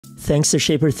Thanks to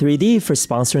Shapr3D for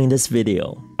sponsoring this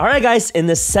video. Alright guys, in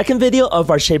the second video of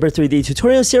our Shapr3D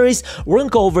tutorial series, we're going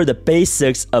to go over the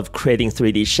basics of creating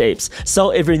 3D shapes.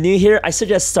 So if you're new here, I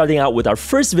suggest starting out with our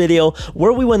first video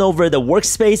where we went over the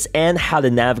workspace and how to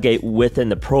navigate within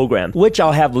the program, which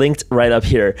I'll have linked right up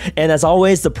here. And as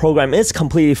always, the program is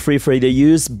completely free for you to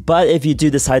use, but if you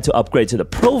do decide to upgrade to the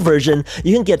Pro version,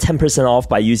 you can get 10% off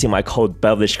by using my code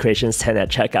BevelishCreations10 at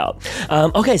checkout.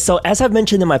 Okay, so as I've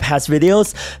mentioned in my past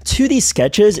videos, 2D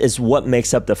sketches is what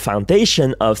makes up the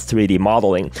foundation of 3D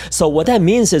modeling. So what that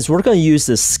means is we're going to use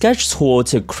the sketch tool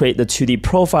to create the 2D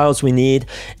profiles we need,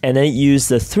 and then use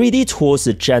the 3D tools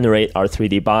to generate our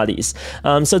 3D bodies.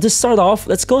 So to start off,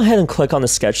 let's go ahead and click on the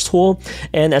sketch tool.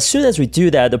 And as soon as we do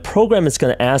that, the program is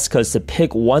going to ask us to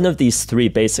pick one of these three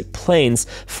basic planes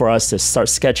for us to start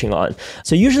sketching on.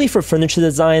 So usually for furniture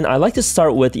design, I like to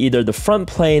start with either the front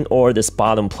plane or this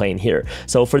bottom plane here.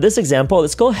 So for this example,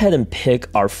 let's go ahead and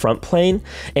pick our front plane,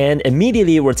 and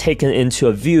immediately we're taken into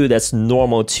a view that's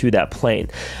normal to that plane.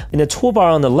 And the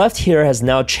toolbar on the left here has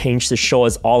now changed to show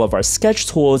us all of our sketch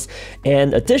tools,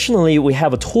 and additionally we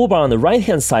have a toolbar on the right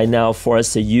hand side now for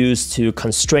us to use to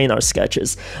constrain our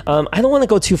sketches. I don't want to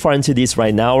go too far into these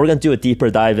right now. We're going to do a deeper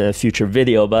dive in a future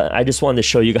video, but I just wanted to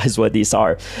show you guys what these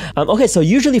are. Okay, so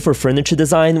usually for furniture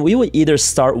design, we would either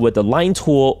start with the line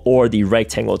tool or the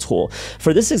rectangle tool.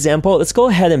 For this example, let's go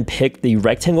ahead and pick the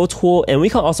rectangle tool, and we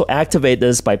can also activate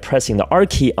this by pressing the R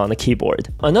key on the keyboard.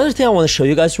 Another thing I want to show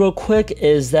you guys real quick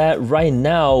is that right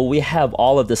now we have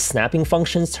all of the snapping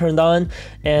functions turned on,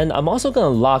 and I'm also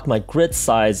going to lock my grid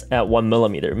size at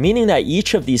 1mm, meaning that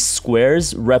each of these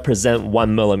squares represent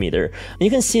 1mm. And you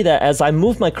can see that as I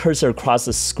move my cursor across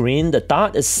the screen, the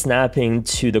dot is snapping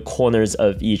to the corners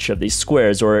of each of these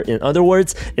squares, or in other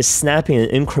words, it's snapping in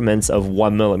increments of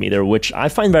 1mm, which I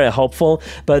find very helpful,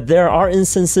 but there are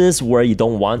instances where you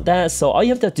don't want that. So all you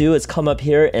have to do is come up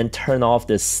here and turn off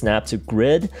this snap to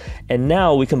grid, and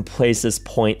now we can place this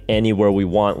point anywhere we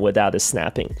want without it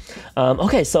snapping.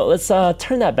 Okay, so let's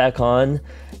turn that back on,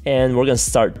 and we're going to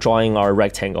start drawing our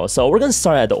rectangle. So we're going to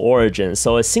start at the origin.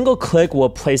 So a single click will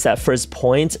place that first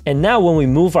point, and now when we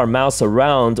move our mouse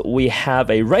around, we have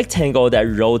a rectangle that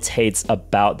rotates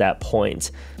about that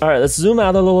point. Alright, let's zoom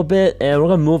out a little bit, and we're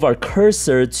going to move our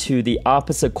cursor to the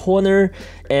opposite corner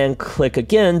and click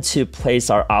again to place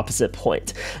our opposite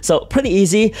point. So pretty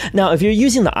easy. Now if you're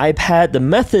using the iPad, the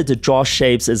method to draw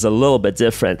shapes is a little bit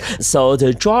different. So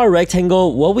to draw a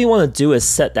rectangle, what we want to do is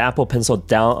set the Apple Pencil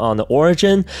down on the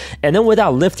origin, and then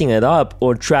without lifting it up,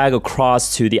 we'll drag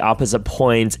across to the opposite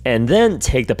point and then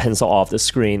take the pencil off the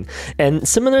screen. And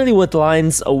similarly with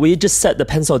lines, we just set the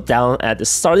pencil down at the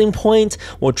starting point,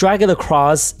 we'll drag it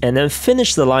across, and then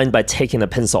finish the line by taking the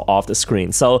pencil off the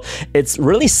screen. So it's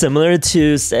really similar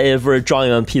to, say, if we're drawing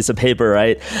on a piece of paper,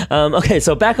 right? Okay,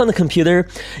 so back on the computer,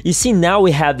 you see now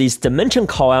we have these dimension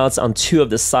callouts on two of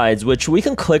the sides, which we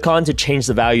can click on to change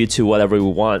the value to whatever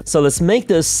we want. So let's make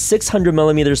this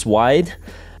 600mm wide.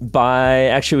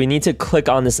 Actually, we need to click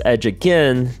on this edge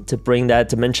again to bring that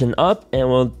dimension up, and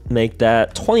we'll make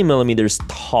that 20mm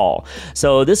tall.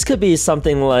 So this could be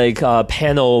something like a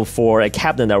panel for a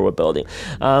cabinet that we're building.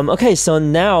 Okay, so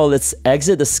now let's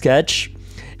exit the sketch.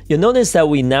 You'll notice that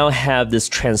we now have this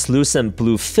translucent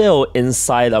blue fill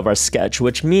inside of our sketch,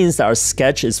 which means that our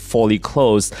sketch is fully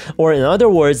closed, or in other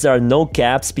words, there are no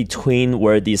gaps between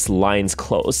where these lines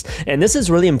close. And this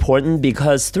is really important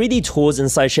because 3D tools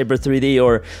inside Shapr3D,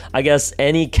 or I guess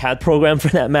any CAD program for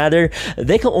that matter,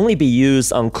 they can only be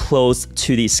used on closed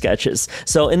 2D sketches.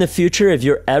 So in the future, if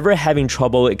you're ever having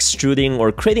trouble extruding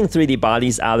or creating 3D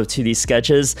bodies out of 2D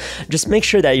sketches, just make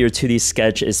sure that your 2D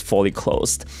sketch is fully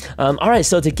closed. Alright,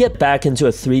 so to get back into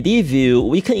a 3D view,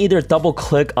 we can either double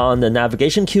click on the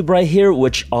navigation cube right here,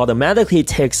 which automatically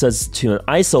takes us to an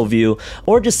ISO view,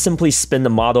 or just simply spin the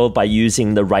model by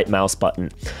using the right mouse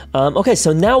button. Okay,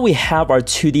 so now we have our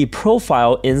 2D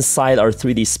profile inside our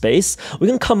 3D space. We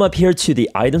can come up here to the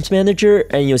items manager,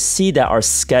 and you'll see that our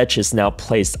sketch is now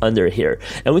placed under here.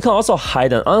 And we can also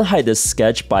hide and unhide this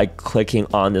sketch by clicking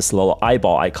on this little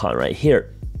eyeball icon right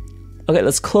here. Okay,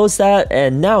 let's close that,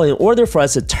 and now in order for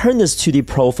us to turn this 2D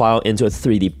profile into a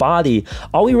 3D body,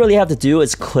 all we really have to do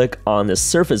is click on the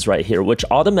surface right here, which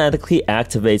automatically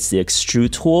activates the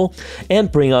extrude tool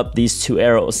and bring up these two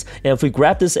arrows. And if we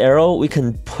grab this arrow, we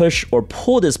can push or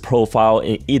pull this profile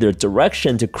in either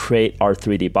direction to create our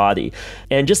 3D body.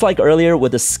 And just like earlier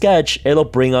with the sketch, it'll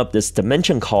bring up this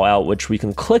dimension callout, which we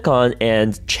can click on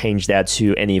and change that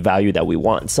to any value that we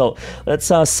want. So let's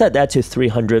set that to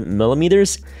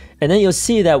 300mm. And then you'll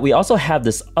see that we also have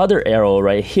this other arrow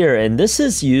right here, and this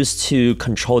is used to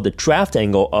control the draft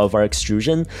angle of our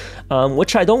extrusion,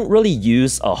 which I don't really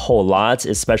use a whole lot,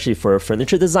 especially for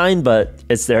furniture design, but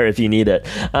it's there if you need it.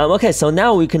 Okay, so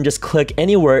now we can just click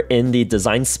anywhere in the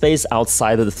design space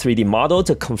outside of the 3D model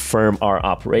to confirm our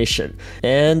operation.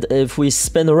 And if we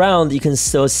spin around, you can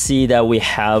still see that we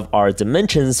have our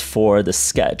dimensions for the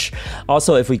sketch.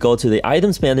 Also, if we go to the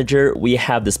items manager, we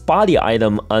have this body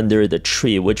item under the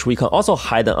tree, which we can also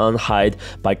hide and unhide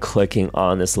by clicking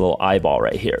on this little eyeball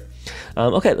right here.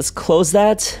 Okay, let's close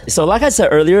that. So like I said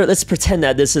earlier, let's pretend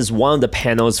that this is one of the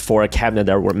panels for a cabinet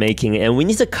that we're making, and we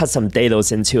need to cut some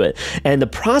dados into it. And the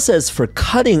process for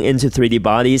cutting into 3D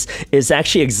bodies is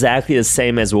actually exactly the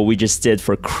same as what we just did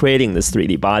for creating this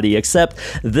 3D body, except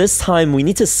this time we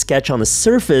need to sketch on the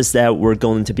surface that we're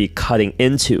going to be cutting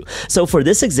into. So for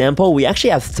this example, we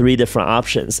actually have 3 different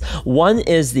options. One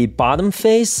is the bottom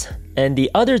face, and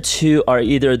the other 2 are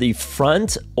either the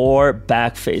front or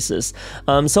back faces.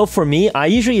 So for me, I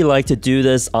usually like to do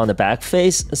this on the back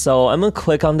face. So I'm gonna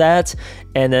click on that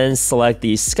and then select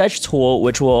the sketch tool,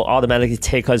 which will automatically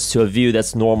take us to a view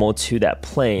that's normal to that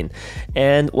plane.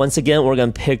 And once again, we're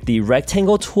gonna pick the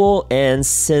rectangle tool, and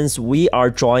since we are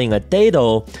drawing a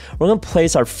dado, we're gonna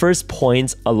place our first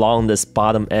point along this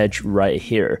bottom edge right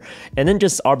here, and then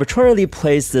just arbitrarily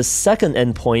place this second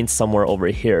endpoint somewhere over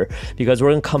here, because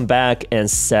we're gonna come back and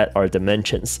set our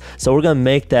dimensions. So we're gonna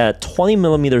make that 20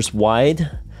 millimeters wide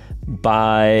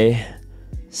by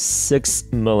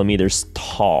 6 millimeters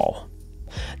tall.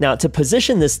 Now, to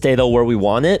position this dado where we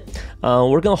want it,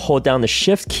 we're going to hold down the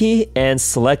Shift key and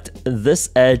select this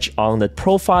edge on the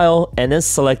profile, and then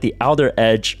select the outer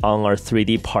edge on our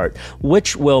 3D part,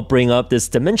 which will bring up this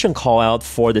dimension callout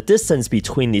for the distance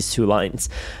between these 2 lines.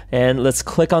 And let's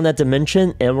click on that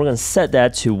dimension, and we're going to set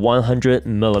that to 100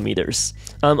 millimeters.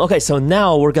 Okay, so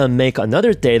now we're going to make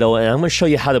another dado, and I'm going to show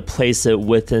you how to place it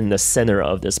within the center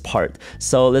of this part.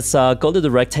 So let's go to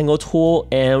the rectangle tool,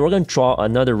 and we're going to draw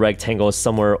another rectangle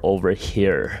somewhere over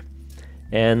here.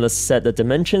 And let's set the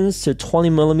dimensions to 20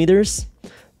 millimeters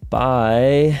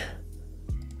by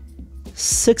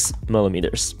 6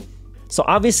 millimeters. So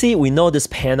obviously we know this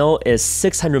panel is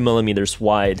 600 millimeters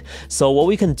wide. So what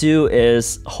we can do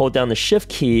is hold down the Shift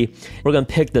key. We're going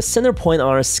to pick the center point on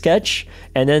our sketch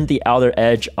and then the outer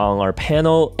edge on our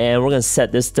panel, and we're going to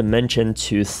set this dimension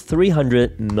to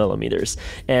 300 millimeters.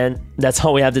 And that's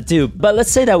all we have to do. But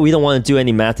let's say that we don't want to do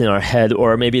any math in our head,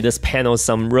 or maybe this panel is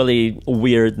some really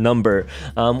weird number.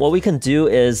 What we can do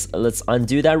is, let's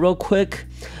undo that real quick.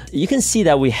 You can see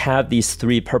that we have these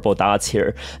 3 purple dots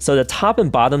here. So the top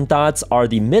and bottom dots are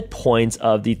the midpoints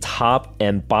of the top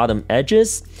and bottom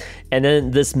edges. And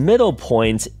then this middle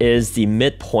point is the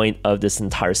midpoint of this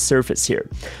entire surface here.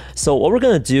 So what we're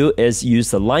gonna do is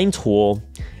use the line tool,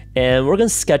 and we're gonna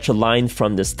sketch a line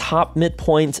from this top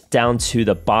midpoint down to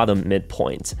the bottom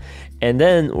midpoint. And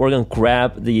then we're gonna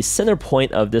grab the center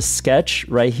point of this sketch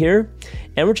right here,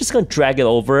 and we're just gonna drag it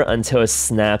over until it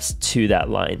snaps to that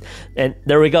line. And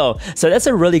there we go. So that's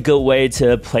a really good way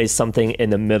to place something in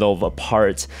the middle of a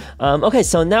part. Okay,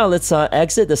 so now let's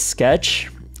exit the sketch.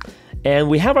 And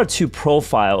we have our 2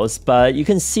 profiles, but you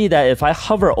can see that if I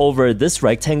hover over this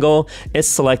rectangle, it's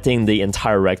selecting the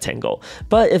entire rectangle.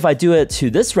 But if I do it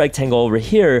to this rectangle over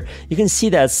here, you can see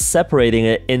that it's separating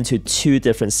it into 2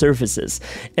 different surfaces.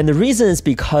 And the reason is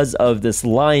because of this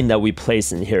line that we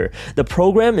place in here. The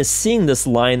program is seeing this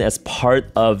line as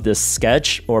part of this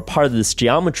sketch or part of this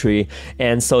geometry,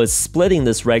 and so it's splitting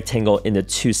this rectangle into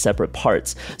 2 separate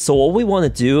parts. So what we want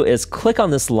to do is click on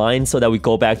this line so that we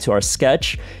go back to our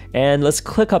sketch, and let's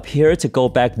click up here to go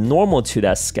back normal to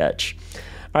that sketch.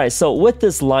 All right, so with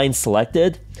this line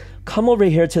selected, come over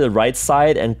here to the right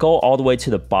side and go all the way to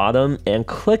the bottom and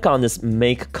click on this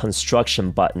Make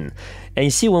Construction button. And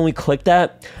you see when we click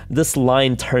that, this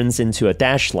line turns into a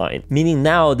dashed line, meaning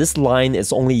now this line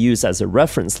is only used as a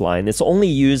reference line. It's only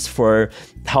used for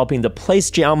helping to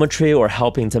place geometry or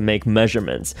helping to make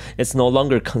measurements. It's no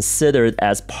longer considered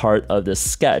as part of the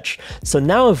sketch. So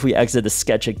now if we exit the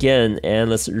sketch again and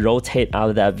let's rotate out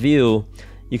of that view,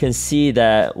 you can see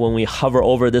that when we hover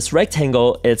over this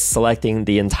rectangle, it's selecting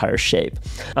the entire shape.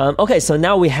 Okay, so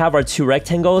now we have our 2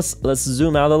 rectangles. Let's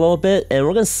zoom out a little bit, and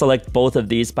we're gonna select both of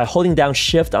these by holding down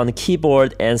Shift on the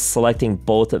keyboard and selecting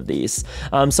both of these.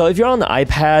 So if you're on the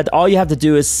iPad, all you have to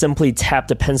do is simply tap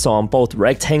the pencil on both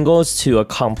rectangles to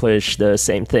accomplish the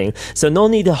same thing. So no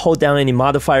need to hold down any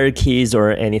modifier keys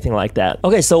or anything like that.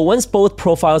 Okay, so once both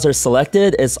profiles are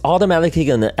selected, it's automatically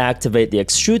gonna activate the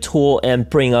Extrude tool and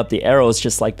bring up the arrows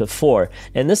just just like before.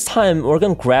 And this time we're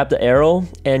gonna grab the arrow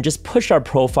and just push our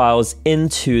profiles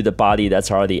into the body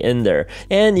that's already in there.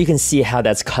 And you can see how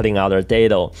that's cutting out our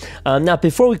dado. Now,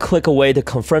 before we click away to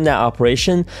confirm that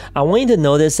operation, I want you to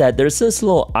notice that there's this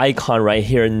little icon right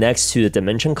here next to the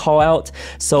dimension callout.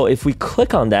 So if we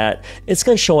click on that, it's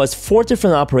gonna show us 4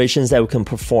 different operations that we can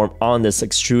perform on this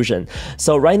extrusion.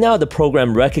 So right now the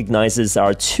program recognizes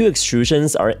our 2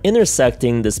 extrusions are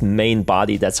intersecting this main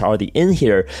body that's already in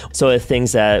here. So it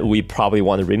thinks that we probably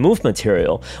want to remove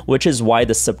material, which is why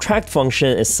the subtract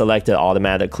function is selected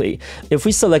automatically. If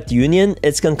we select union,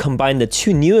 it's going to combine the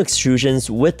 2 new extrusions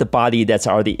with the body that's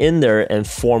already in there and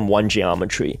form one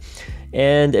geometry.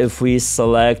 And if we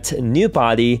select new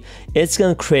body, it's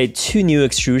going to create 2 new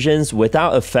extrusions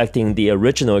without affecting the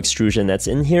original extrusion that's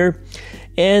in here.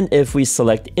 And if we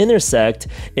select intersect,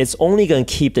 it's only going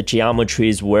to keep the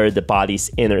geometries where the bodies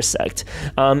intersect.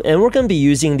 And we're going to be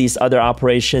using these other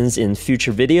operations in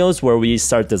future videos where we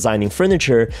start designing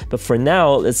furniture. But for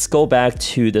now, let's go back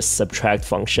to the subtract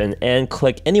function and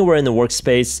click anywhere in the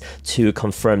workspace to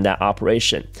confirm that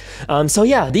operation. So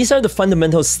yeah, these are the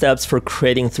fundamental steps for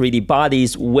creating 3D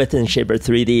bodies within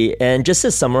Shapr3D. And just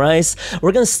to summarize,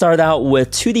 we're going to start out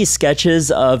with 2D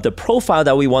sketches of the profile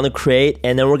that we want to create,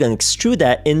 and then we're going to extrude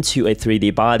that into a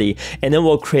 3D body, and then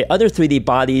we'll create other 3D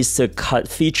bodies to cut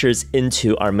features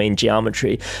into our main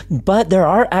geometry. But there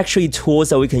are actually tools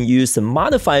that we can use to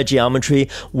modify a geometry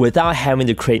without having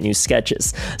to create new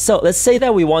sketches. So let's say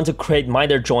that we want to create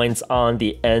miter joints on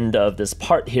the end of this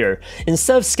part here.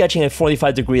 Instead of sketching a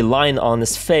 45-degree line on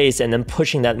this face and then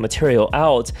pushing that material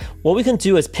out, what we can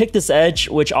do is pick this edge,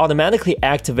 which automatically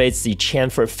activates the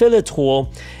chamfer fillet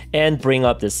tool, and bring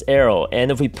up this arrow.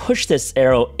 And if we push this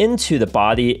arrow into the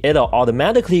body, it'll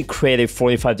automatically create a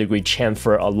 45-degree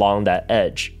chamfer along that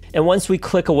edge. And once we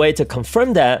click away to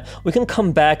confirm that, we can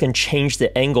come back and change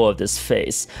the angle of this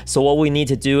face. So what we need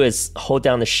to do is hold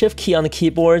down the Shift key on the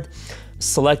keyboard,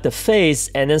 select the face,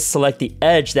 and then select the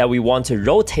edge that we want to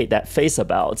rotate that face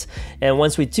about. And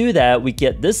once we do that, we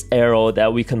get this arrow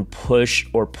that we can push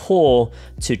or pull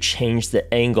to change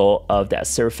the angle of that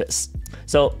surface.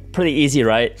 So pretty easy,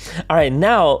 right? All right,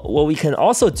 now what we can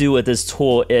also do with this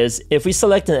tool is if we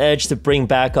select an edge to bring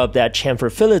back up that chamfer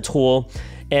fillet tool,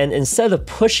 and instead of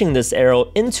pushing this arrow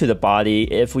into the body,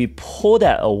 if we pull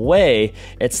that away,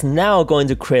 it's now going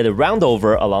to create a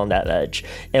roundover along that edge.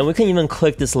 And we can even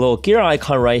click this little gear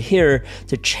icon right here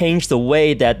to change the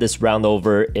way that this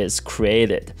roundover is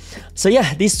created. So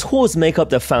yeah, these tools make up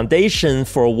the foundation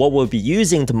for what we'll be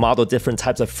using to model different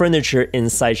types of furniture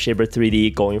inside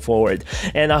Shapr3D going forward.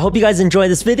 And I hope you guys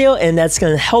enjoyed this video, and that's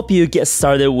going to help you get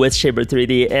started with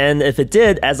Shapr3D. And if it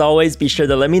did, as always, be sure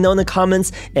to let me know in the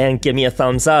comments and give me a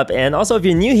thumbs up. And also, if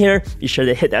you're new here, be sure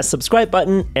to hit that subscribe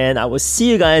button, and I will see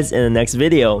you guys in the next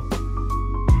video.